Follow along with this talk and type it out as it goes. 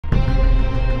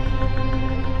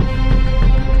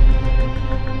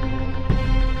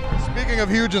of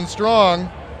huge and strong,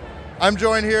 I'm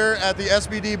joined here at the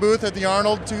SBD booth at the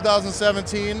Arnold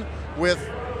 2017 with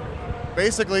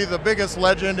basically the biggest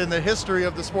legend in the history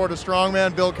of the sport of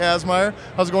strongman, Bill Kazmaier.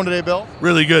 How's it going today, Bill?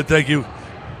 Really good, thank you.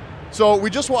 So we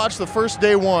just watched the first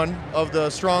day one of the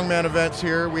strongman events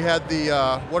here. We had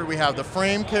the, what did we have? The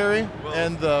frame carry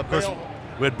and the bail.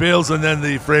 We had bales and then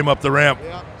the frame up the ramp.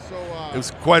 Yeah, so it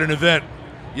was quite an event.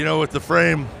 You know, with the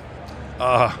frame,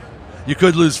 you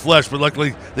could lose flesh, but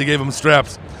luckily they gave them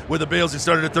straps. With the bales, he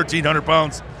started at 1,300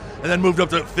 pounds and then moved up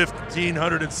to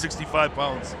 1,565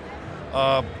 pounds.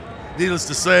 Needless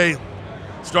to say,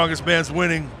 strongest man's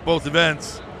winning both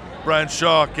events. Brian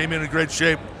Shaw came in great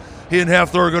shape. He and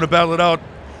Halfthor are going to battle it out,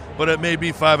 but it may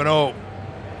be 5-0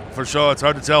 for Shaw. It's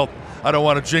hard to tell. I don't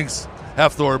want to jinx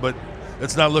Halfthor, but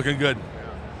it's not looking good.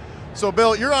 So,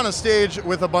 Bill, you're on a stage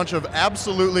with a bunch of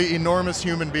absolutely enormous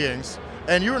human beings,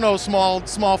 and you're no small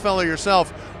fella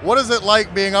yourself. What is it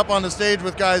like being up on the stage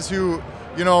with guys who,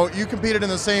 you know, you competed in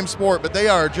the same sport, but they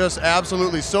are just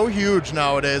absolutely so huge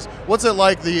nowadays? What's it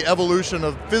like, the evolution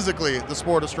of physically the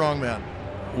sport of strongman?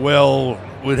 Well,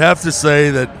 we'd have to say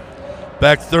that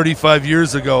back 35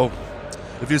 years ago,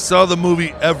 if you saw the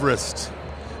movie Everest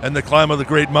and the climb of the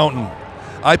Great Mountain,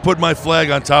 I put my flag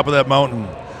on top of that mountain.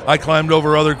 I climbed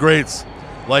over other greats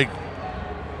like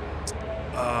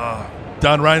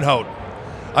Don Reinhout.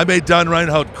 I made Don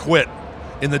Reinhout quit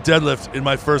in the deadlift in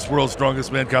my first World's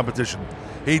Strongest Man competition.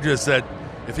 He just said,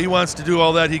 if he wants to do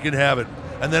all that, he can have it.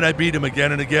 And then I beat him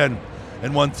again and again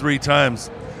and won 3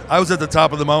 times. I was at the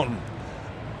top of the mountain.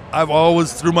 I've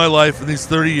always, through my life in these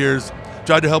 30 years,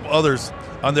 tried to help others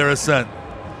on their ascent.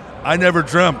 I never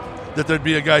dreamt that there'd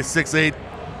be a guy 6'8",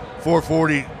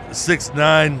 440,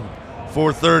 6'9",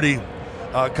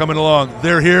 430 coming along.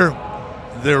 They're here,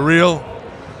 they're real,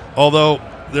 although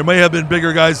there may have been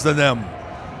bigger guys than them.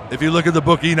 If you look at the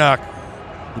book of Enoch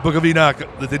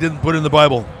that they didn't put in the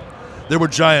Bible, there were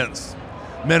giants,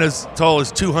 men as tall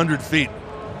as 200 feet,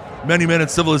 many men in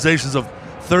civilizations of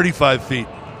 35 feet,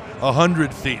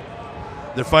 100 feet.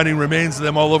 They're finding remains of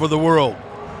them all over the world.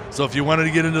 So if you wanted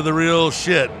to get into the real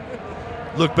shit,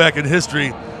 look back in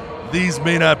history. These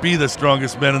may not be the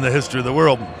strongest men in the history of the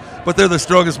world, but they're the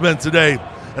strongest men today,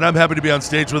 and I'm happy to be on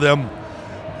stage with them.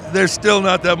 They're still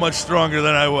not that much stronger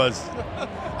than I was.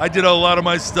 I did a lot of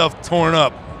my stuff torn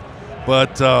up,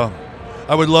 but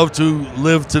I would love to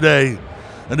live today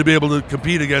and to be able to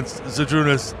compete against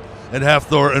Zydrunas and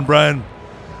Halfthor and Brian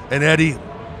and Eddie,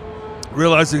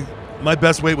 realizing my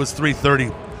best weight was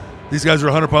 330. These guys are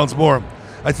 100 pounds more.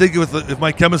 I think if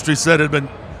my chemistry set had been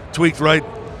tweaked right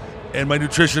and my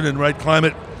nutrition in right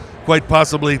climate, quite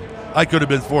possibly I could have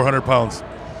been 400 pounds,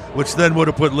 which then would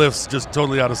have put lifts just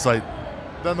totally out of sight.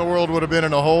 Then the world would have been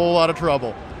in a whole lot of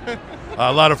trouble.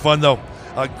 A lot of fun, though.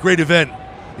 Great event.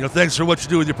 You know, thanks for what you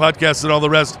do with your podcast and all the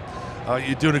rest.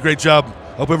 You're doing a great job.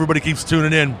 Hope everybody keeps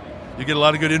tuning in. You get a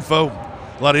lot of good info,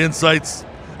 a lot of insights,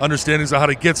 understandings of how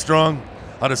to get strong,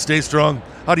 how to stay strong,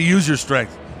 how to use your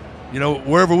strength. You know,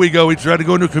 wherever we go, we try to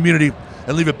go into a community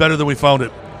and leave it better than we found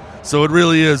it. So it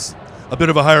really is a bit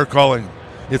of a higher calling.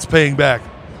 It's paying back.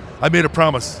 I made a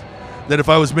promise that if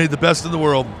I was made the best in the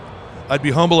world, I'd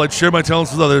be humble, I'd share my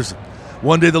talents with others.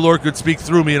 One day the Lord could speak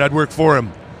through me and I'd work for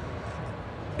him.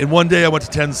 In one day I went to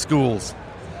 10 schools.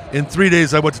 In 3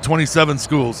 days I went to 27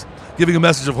 schools, giving a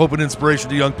message of hope and inspiration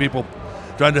to young people,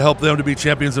 trying to help them to be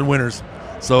champions and winners.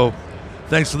 So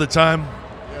thanks for the time.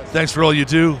 Thanks for all you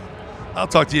do. I'll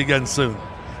talk to you again soon.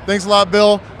 Thanks a lot,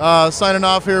 Bill. Signing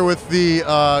off here with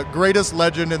the greatest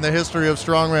legend in the history of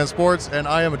strongman sports, and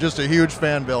I am just a huge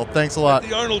fan, Bill. Thanks a lot.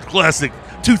 The Arnold Classic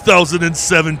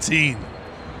 2017.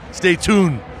 Stay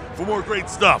tuned for more great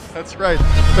stuff. That's right.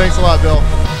 Thanks a lot, Bill.